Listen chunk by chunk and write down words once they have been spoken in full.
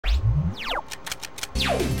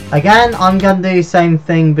Again, I'm gonna do the same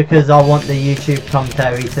thing because I want the YouTube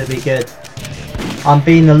commentary to be good. I'm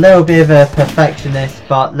being a little bit of a perfectionist,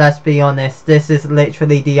 but let's be honest, this is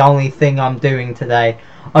literally the only thing I'm doing today.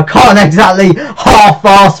 I can't exactly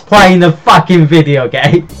half-ass playing a fucking video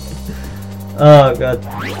game. Oh god.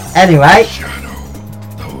 Anyway,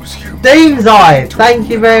 Doom's Eye, thank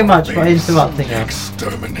you very much for interrupting us.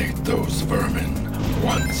 Exterminate those vermin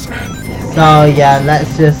once and for all. So yeah,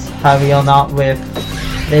 let's just hurry on up with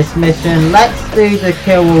this mission. Let's do the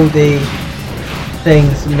kill all the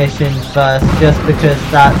things mission first, just because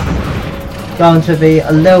that's going to be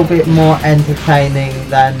a little bit more entertaining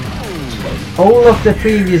than all of the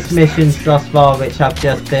previous missions thus far, which have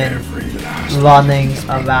just been running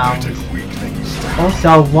around.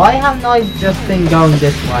 Also, why haven't I just been going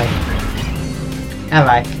this way?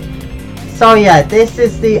 Anyway, so yeah, this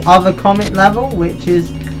is the other comet level, which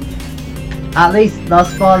is at least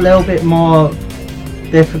thus far a little bit more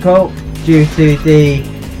difficult due to the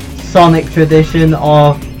Sonic tradition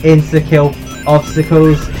of insta-kill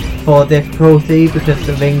obstacles for difficulty, because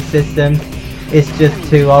the ring system is just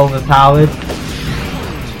too overpowered.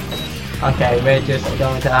 Okay, we're just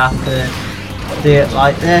going to have to do it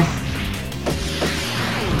like this.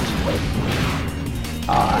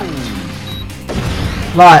 Alright.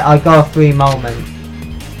 Right, I got a free moment.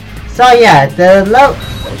 So yeah,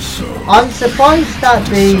 I'm surprised that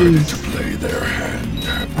these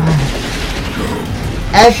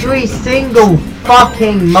every single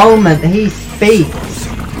fucking moment he speaks,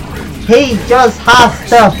 he just has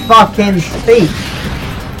to fucking speak.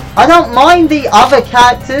 I don't mind the other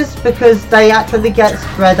characters because they actually get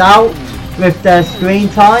spread out with their screen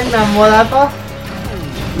time and whatever.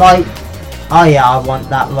 Like, oh yeah, I want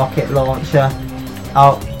that rocket launcher.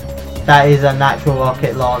 Oh, that is a natural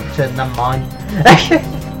rocket launcher, never mind.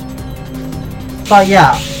 But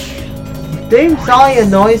yeah, Doom's Eye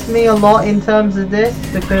annoys me a lot in terms of this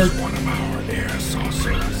because...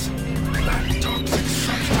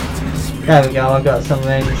 There we go, I got some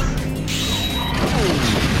rings.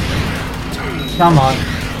 Come on,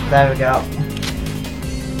 there we go.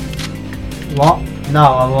 What? No,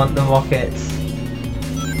 I want the rockets.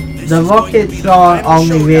 The rockets are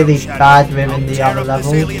only really bad within the other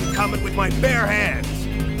levels.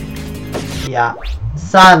 Yeah.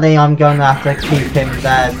 Sadly, I'm going to have to keep him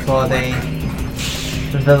there for the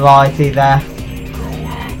variety there.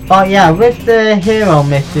 But yeah, with the hero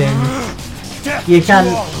missions, you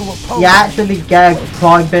actually get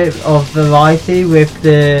quite a bit of variety with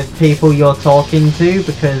the people you're talking to,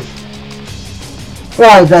 because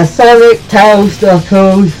right, there's Sonic, Tails,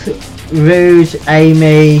 Knuckles, Rouge,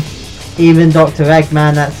 Amy, even Dr.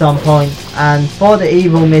 Eggman at some point, and for the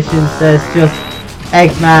evil missions there's just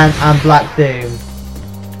Eggman and Black Doom.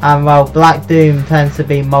 And well, Black Doom tends to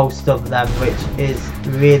be most of them, which is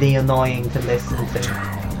really annoying to listen to.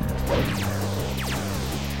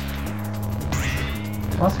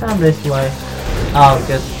 What's going this way? Oh,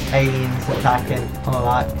 just aliens attacking.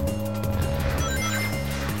 Alright.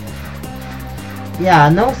 Yeah,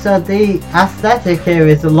 and also the aesthetic here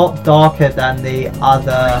is a lot darker than the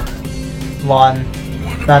other one,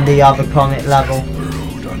 than the other comet level.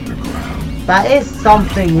 That is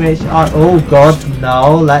something which I... Oh god,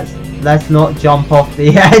 no, let's not jump off the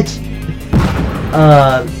edge.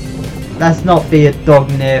 Let's not be a dog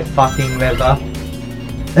near fucking river.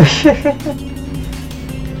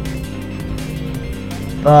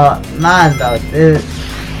 But man though,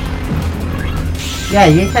 yeah,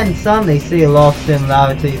 you can certainly see a lot of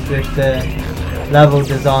similarities with the level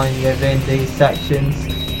design within these sections.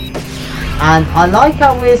 And I like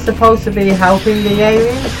how we're supposed to be helping the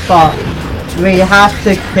aliens, but we have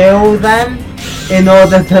to kill them in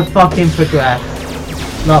order to fucking progress.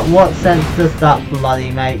 Like, what sense does that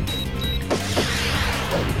bloody make?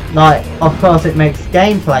 Like, of course it makes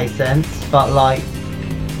gameplay sense, but like...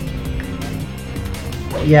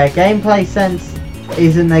 yeah, gameplay sense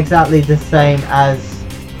isn't exactly the same as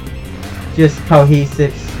just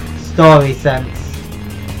cohesive story sense.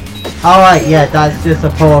 Alright, yeah, that's just a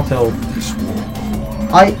portal.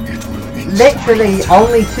 Literally,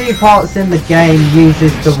 only 2 parts in the game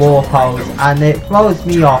uses the warp holes, and it throws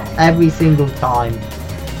me off every single time.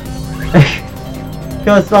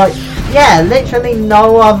 Because, like, yeah, literally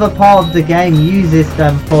no other part of the game uses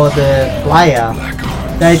them for the player.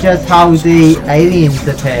 They're just how the aliens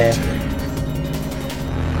appear.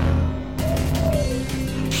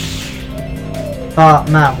 But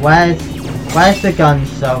man, where's the gun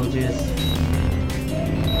soldiers?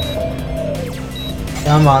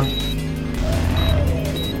 Come on.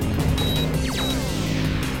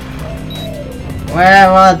 Where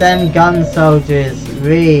are them gun soldiers?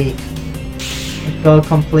 I've got to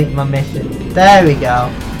complete my mission. There we go.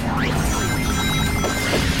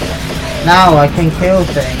 Now I can kill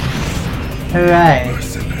things. Hooray.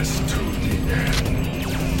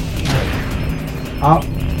 Oh.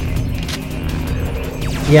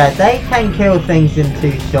 Yeah, they can kill things in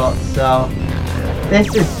 2 shots, so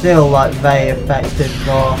this is still like very effective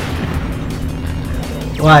for...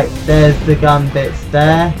 Right, there's the gun bits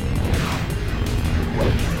there.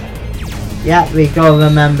 Yeah, we gotta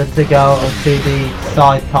remember to go to the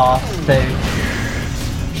side paths too.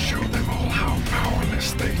 Show them all how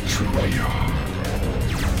powerless they truly are.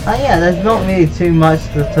 Oh yeah, there's not really too much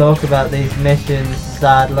to talk about these missions,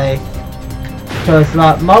 sadly. Because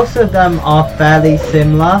like, most of them are fairly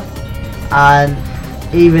similar. And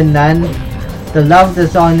even then, the level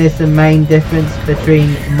design is the main difference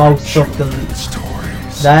between most of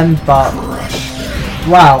them. But,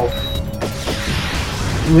 wow.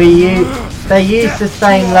 They use the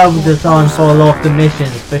same level design for a lot of the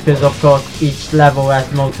missions, because of course each level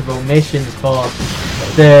has multiple missions for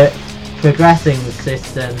the progressing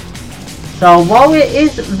system. So while it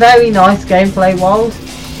is very nice gameplay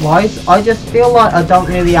wise, I just feel like I don't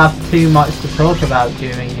really have too much to talk about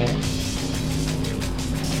during it.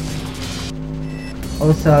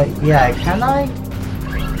 Also, yeah, can I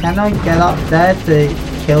get up there to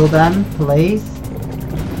kill them, please?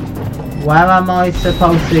 Where am I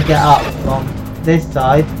supposed to get up from? This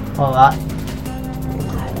side? Alright.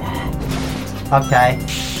 Okay.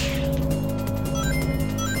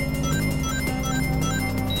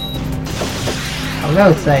 I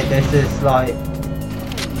will say this is like...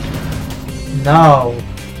 No.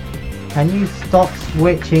 Can you stop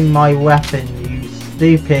switching my weapon, you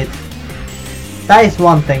stupid... That is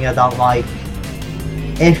one thing I don't like.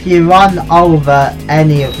 If you run over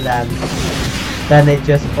any of them, then it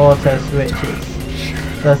just auto switches.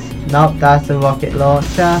 Nope, that's a rocket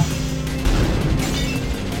launcher.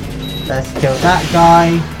 Let's kill that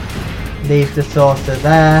guy. Leave the saucer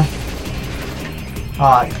there.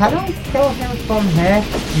 Alright, can I kill him from here?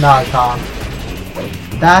 No, I can't.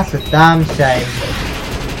 That's a damn shame.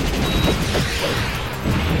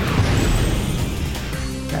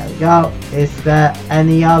 There we go. Is there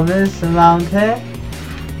any others around here?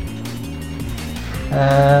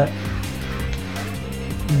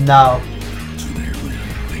 No. Do they really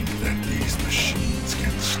think that these machines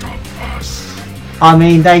can stop us? I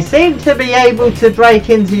mean, they seem to be able to break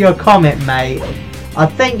into your comet, mate. I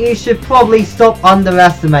think you should probably stop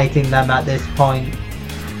underestimating them at this point.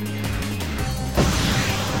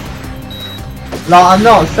 Like, I'm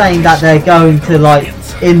not saying that they're going to, like,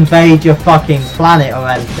 invade your fucking planet or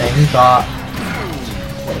anything, but...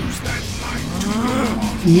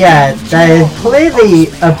 Yeah, they're clearly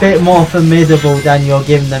a bit more formidable than you're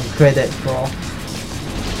giving them credit for.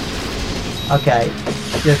 Okay,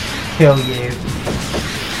 just kill you.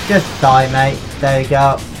 Just die, mate. There you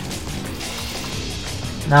go.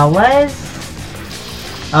 Now where's...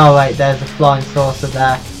 Oh wait, there's a flying saucer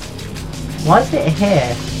there. Why is it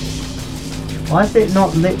here? Why is it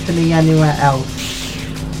not literally anywhere else?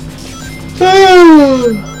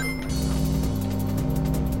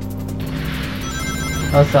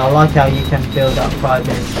 Also, I like how you can build up quite a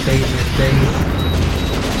bit of speed with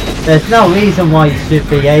these. There's no reason why you should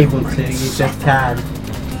be able to, you just can.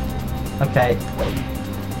 Okay.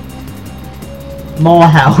 More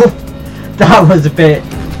health. That was a bit...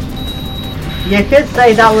 You could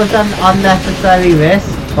say that was an unnecessary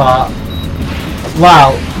risk, but...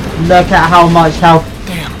 Wow, look at how much health...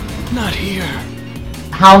 Damn, not here.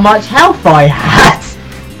 How much health I had!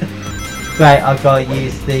 Great, I've got to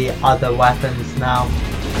use the other weapons now.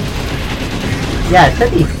 Yeah, to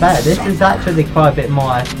be fair, this is actually quite a bit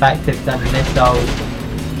more effective than missiles.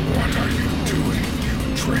 What are you doing,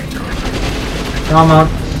 you traitor? Come on,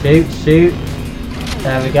 shoot, shoot.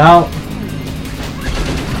 There we go.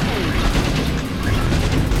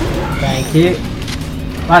 Thank you.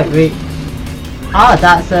 Right, Ah,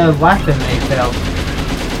 that's a weapon refill.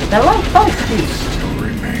 There are quite a few.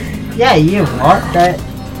 Yeah, you know what?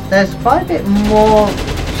 There's quite a bit more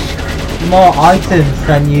items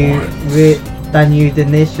than you'd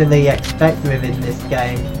initially expect within this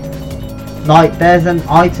game. Like, there's an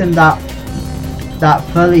item that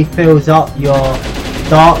fully fills up your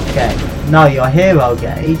dark gauge, no, your hero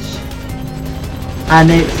gauge, and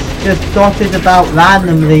it's just dotted about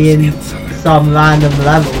randomly in some random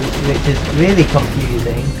levels, which is really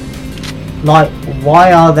confusing. Like,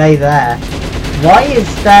 why are they there? Why is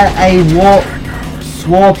there a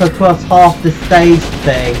warp across half the stage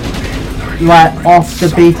thing, right off the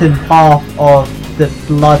beaten path of the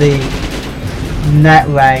bloody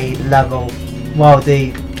Netray level, well,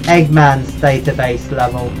 the Eggman's database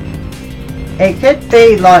level? It could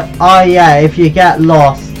be like, oh yeah, if you get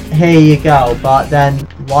lost, here you go, but then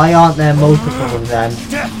why aren't there multiple of them?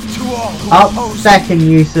 Second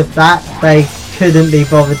use of that, they couldn't be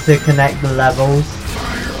bothered to connect the levels.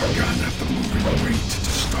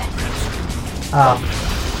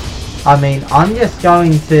 Oh, I mean, I'm just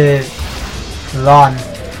going to run.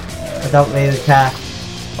 I don't really care.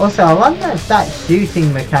 Also, I wonder if that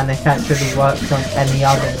shooting mechanic actually works on any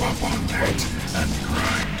others.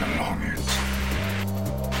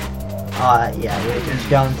 Alright, yeah, we're just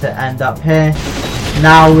going to end up here.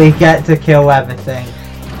 Now we get to kill everything.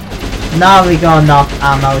 Now we got enough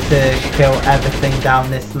ammo to kill everything down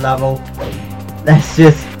this level. Let's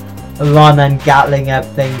just run and Gatling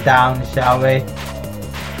everything down, shall we?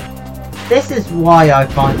 This is why I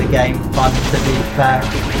find the game fun, to be fair,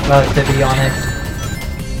 well, to be honest.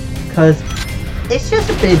 Because it's just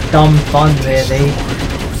a bit dumb fun, really.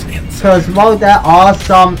 Because while there are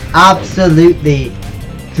some absolutely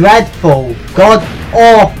dreadful,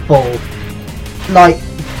 god-awful, like,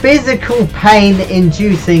 physical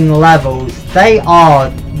pain-inducing levels, they are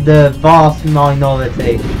the vast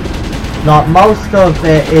minority. Like, most of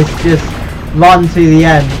it is just run to the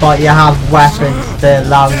end, but you have weapons to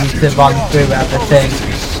allow you to run through everything.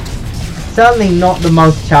 Certainly not the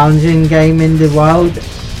most challenging game in the world,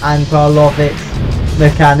 and a lot of its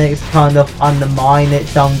mechanics kind of undermine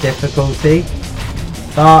its own difficulty.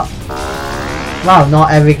 But, well,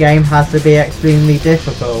 not every game has to be extremely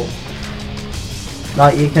difficult.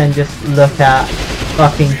 Like, you can just look at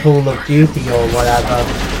fucking Call of Duty or whatever.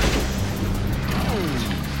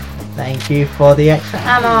 Thank you for the extra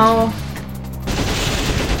ammo.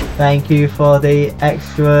 Thank you for the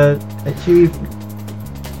extra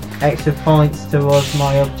extra points towards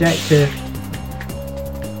my objective.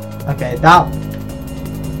 Okay, that...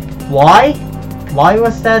 Why? Why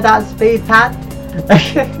was there that speed pad?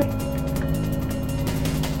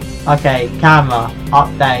 Okay, camera,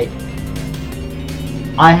 update.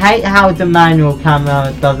 I hate how the manual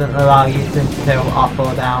camera doesn't allow you to tilt up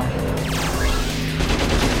or down.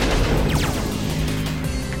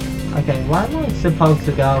 Okay, where am I supposed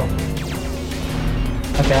to go?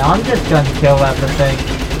 Okay, I'm just gonna kill everything.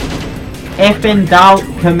 If in doubt,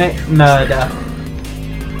 commit murder.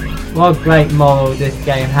 What a great moral this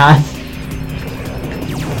game has.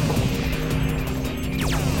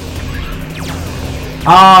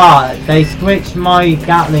 Ah, they switched my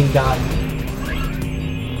Gatling gun.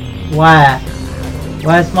 Where?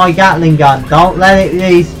 Where's my Gatling gun? Don't let it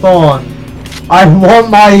respawn. I want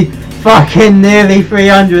my fucking nearly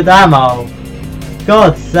 300 ammo.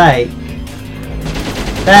 God's sake.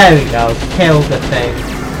 There we go. Kill the thing.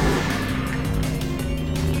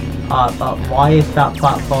 Ah, but why is that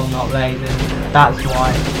platform not raising? That's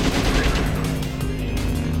why.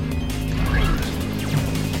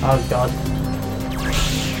 Oh god.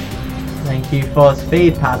 Thank you for a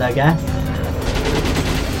speed pad, I guess.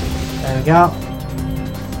 There we go.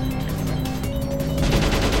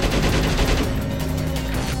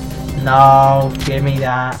 No, give me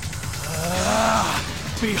that.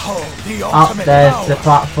 Behold the Up there's the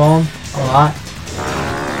platform. Alright.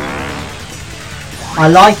 I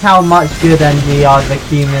like how much good energy I've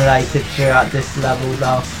accumulated throughout this level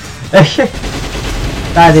though.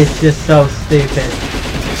 That is just so stupid.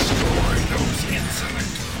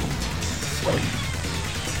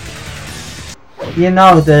 You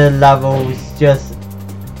know the levels just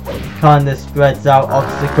kinda spreads out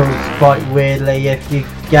obstacles quite weirdly if you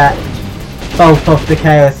get both of the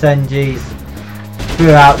Chaos NGs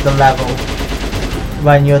throughout the level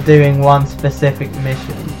when you're doing one specific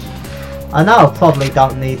mission. I know I probably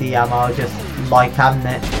don't need the ammo, I just like having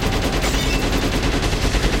it.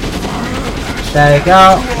 There we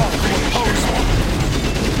go.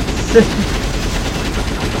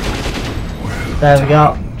 There we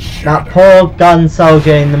go. That poor gun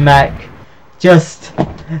soldier in the mech. Just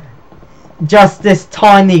this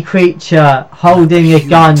tiny creature holding a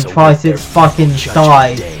gun twice its fucking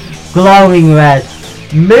size. Glowing red.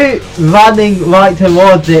 Running right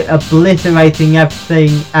towards it, obliterating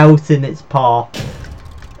everything else in its path.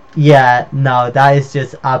 Yeah, no, that is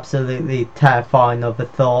just absolutely terrifying of a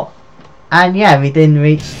thought. And yeah, we didn't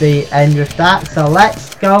reach the end of that, so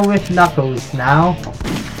let's go with Knuckles now.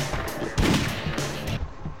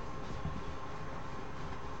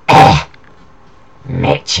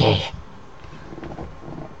 Mitchie.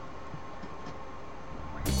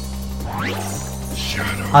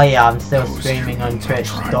 Oh yeah, I'm still streaming on Twitch,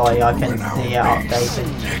 Doy, I can see it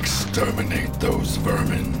updated. Exterminate those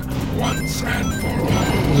vermin once and for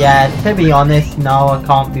all. Yeah, to be honest, no, I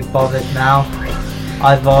can't be bothered now.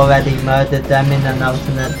 I've already murdered them in an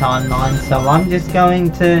alternate timeline, so I'm just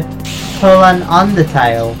going to pull an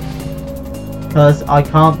Undertale. Because I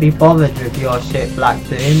can't be bothered with your shit, Black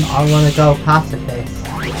Doom. I want to go pacifist.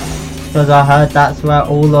 Because I heard that's where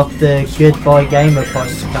all of the good boy gamer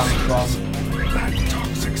points come from. That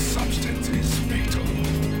toxic substance is fatal.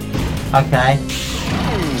 Okay.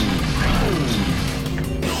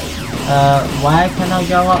 Where can I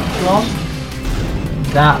go up from?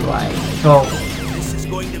 That way. Cool. This is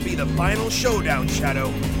going to be the final showdown,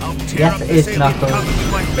 Shadow. I'll tear Yes, up it this is, alien Knuckles. comet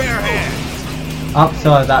with my bare hands. Oh,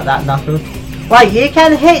 sorry about that, Knuckles. Wait, you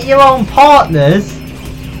can hit your own partners?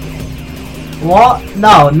 What?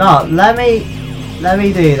 No, no. Let me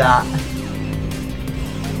do that.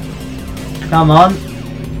 Come on.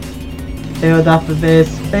 Build up a bit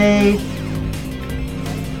of speed.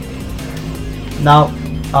 No.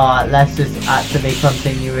 Alright, let's just actually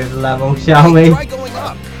continue with level, shall we? Try going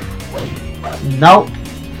up. Nope.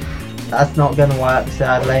 That's not gonna work,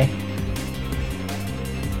 sadly.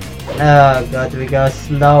 Oh god, we go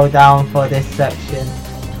slow down for this section.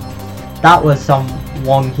 That was some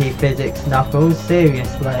wonky physics, Knuckles,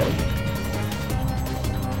 seriously.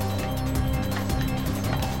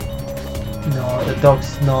 No, the dog's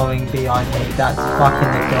snoring behind me, that's fucking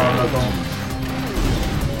adorable.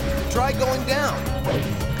 Try going down.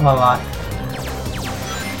 Alright.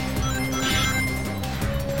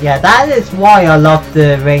 Yeah, that is why I love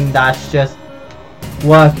the ring dash, just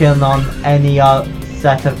working on any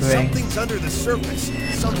set of rings. Something's under the surface.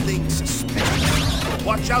 Something suspicious.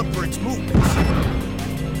 Watch out for its movements.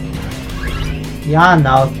 Yeah, I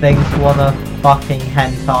know, things wanna fucking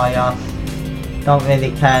hentai us. Don't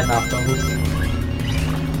really care, Knuckles.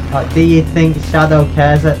 Like, do you think Shadow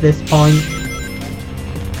cares at this point?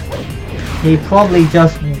 He probably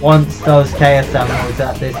just wants those Chaos Emeralds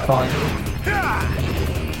at this point.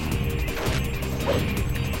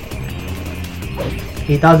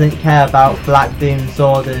 He doesn't care about Black Doom's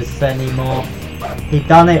orders anymore. He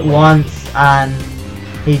done it once and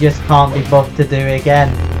he just can't be bothered to do it again.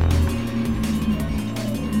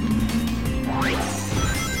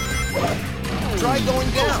 Try going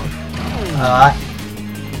down. Alright.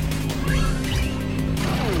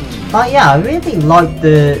 But yeah, I really like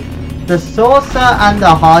the saucer and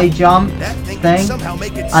the high jump That thing thing, can somehow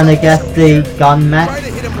make it and I guess the gun mech. Try to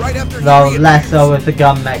hit him right after he Though reappears. less so with the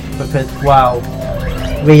gun mech because, well,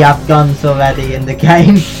 we have guns already in the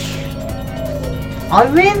game. I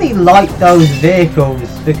really like those vehicles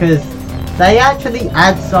because they actually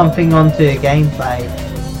add something onto the gameplay.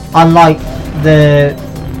 Unlike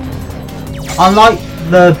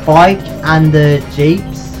the bike and the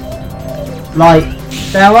jeeps. Like,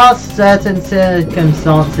 there are certain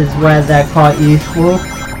circumstances where they're quite useful.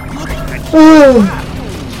 Ooh.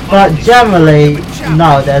 But generally,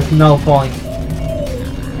 no, there's no point.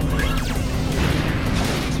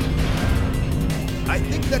 I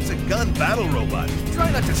think that's a gun battle robot.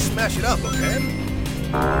 Try not to smash it up, okay?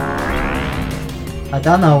 I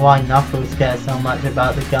don't know why Knuckles cares so much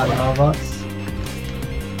about the gun robots.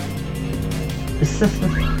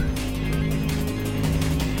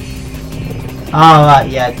 Alright,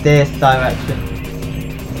 yeah, this direction.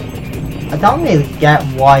 I don't really get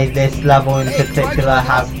why this level in particular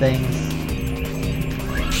has things.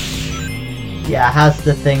 Yeah, it has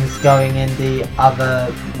the things going in the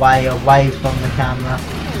other way away from the camera.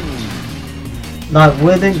 Like,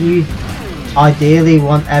 wouldn't you ideally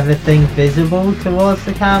want everything visible towards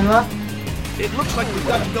the camera? It looks like we've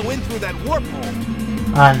got to go in through that warp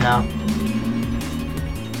hole. I don't know.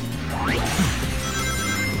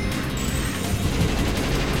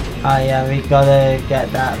 Oh yeah, we gotta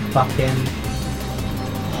get that fucking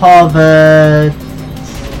hover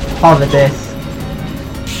disc.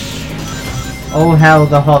 Oh hell,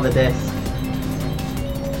 the hover disc.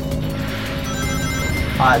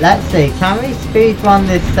 Alright, let's see. Can we speedrun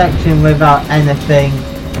this section without anything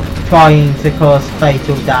trying to cause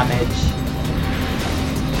fatal damage?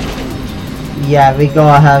 Yeah, we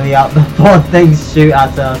gotta hurry up before things shoot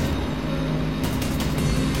at us.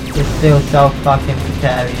 It's still so fucking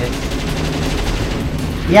precarious.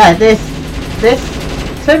 Yeah, this,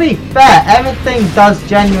 to be fair, everything does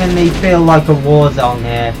genuinely feel like a war zone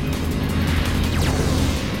here.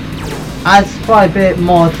 Adds quite a bit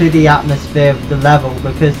more to the atmosphere of the level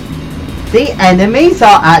because the enemies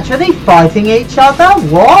are actually fighting each other?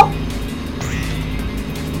 What?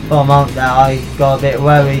 For a moment there I got a bit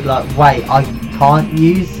worried, like, wait, I can't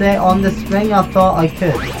use it on the string? I thought I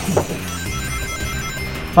could.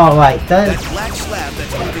 Oh wait, That black slab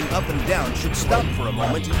that's moving up and down should stop for a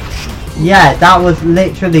moment and shoot. yeah, that was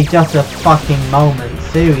literally just a fucking moment,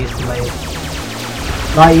 seriously.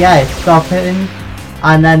 Like, yeah, it's stopping,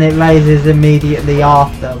 and then it raises immediately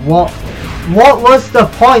after. What what was the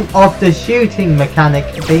point of the shooting mechanic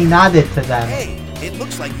being added to them? Hey, it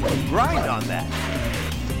looks like you can grind on that.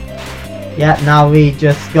 Yeah, now we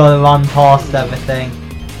just gotta run past everything.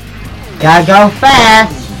 Gotta go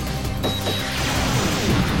fast!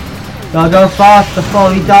 Gotta go fast before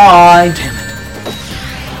we die.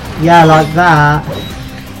 Yeah, like that.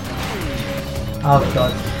 Oh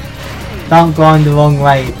god. Don't go in the wrong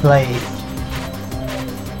way, please.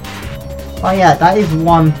 Oh yeah, that is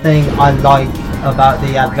one thing I like about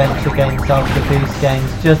the adventure games of the boost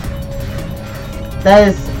games. Just,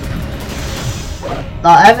 there's,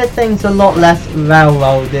 like, everything's a lot less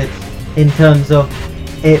railroaded in terms of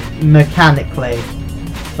it mechanically.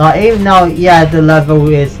 Like, even though, yeah, the level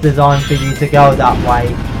is designed for you to go that way,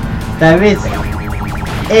 there is,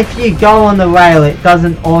 if you go on the rail, it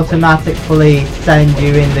doesn't automatically send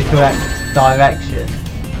you in the correct direction.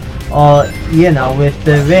 Or, you know, with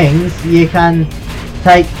the rings, you can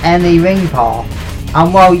take any ring path.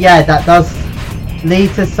 And well, yeah, that does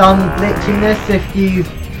lead to some glitchiness if you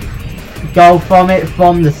go from it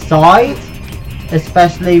from the side,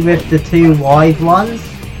 especially with the two wide ones.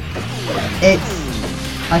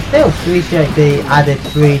 I still appreciate the added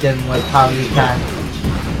freedom with how you can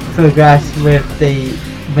progress with the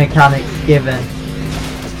mechanics given.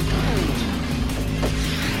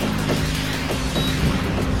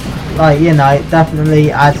 Like, you know, it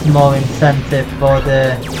definitely adds more incentive for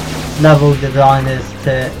the level designers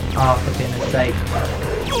to, oh, for goodness sake.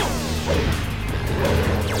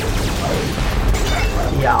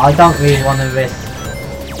 Yeah, I don't really want to risk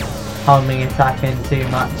homing attacking too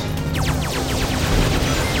much.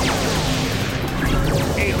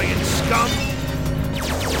 Alien scum!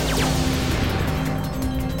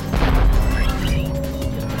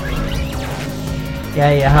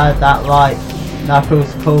 Yeah, you heard that right.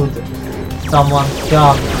 Knuckles called someone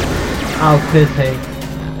scum. How could he?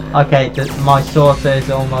 Okay, my sorcerer is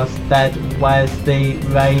almost dead. Where's the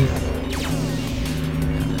raised?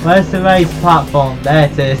 Where's the raised platform? There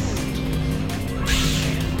it is.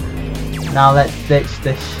 Now let's ditch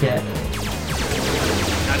this shit.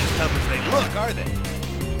 Not as tough as they look, are they?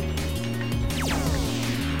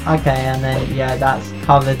 Okay, and then yeah, that's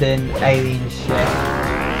covered in alien shit.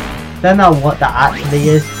 Don't know what that actually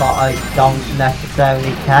is, but I don't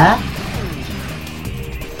necessarily care.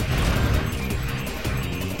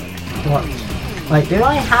 What? Wait, do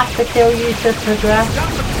I have to kill you to progress? Stop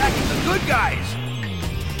attacking the good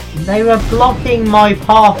guys! They were blocking my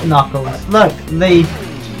path, Knuckles. Look,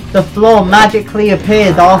 the floor magically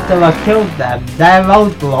appeared after I killed them. They're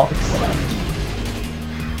roadblocks.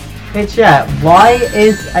 Which, yeah, why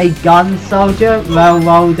is a gun soldier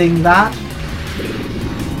railroading that?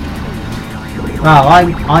 Well,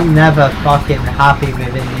 I'm never fucking happy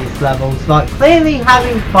within these levels. Like, clearly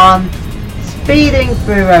having fun, speeding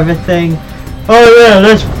through everything. Oh yeah,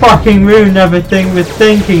 let's fucking ruin everything with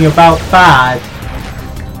thinking about bad.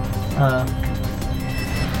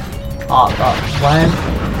 Oh, but when?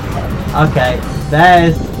 Okay,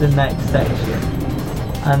 there's the next section.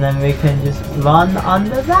 And then we can just run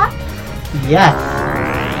under that? Yes!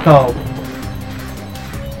 Cool.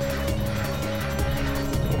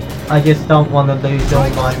 I just don't want to lose all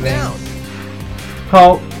my rings.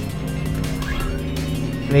 Cool.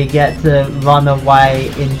 We get to run away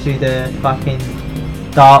into the fucking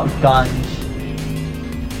dark gunge.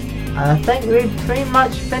 And I think we've pretty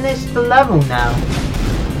much finished the level now.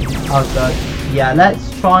 Oh god. Yeah, let's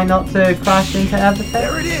try not to crash into everything.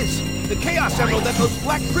 There it is! The Chaos Emerald that those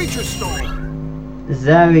black creatures stole!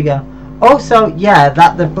 There we go. Also, yeah,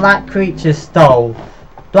 that the black creature stole.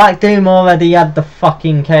 Black Doom already had the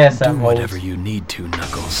fucking Chaos Emerald. Do whatever you need to,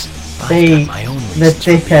 Knuckles. The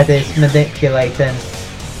dickhead is manipulating.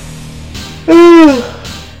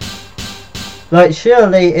 Like,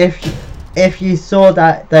 surely if you saw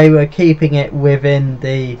that they were keeping it within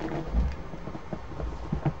the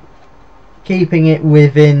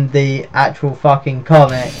actual fucking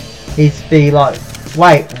comic, he'd be like,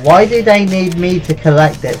 wait, why do they need me to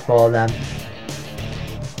collect it for them?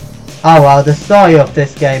 Oh well, the story of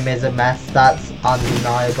this game is a mess, that's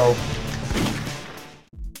undeniable.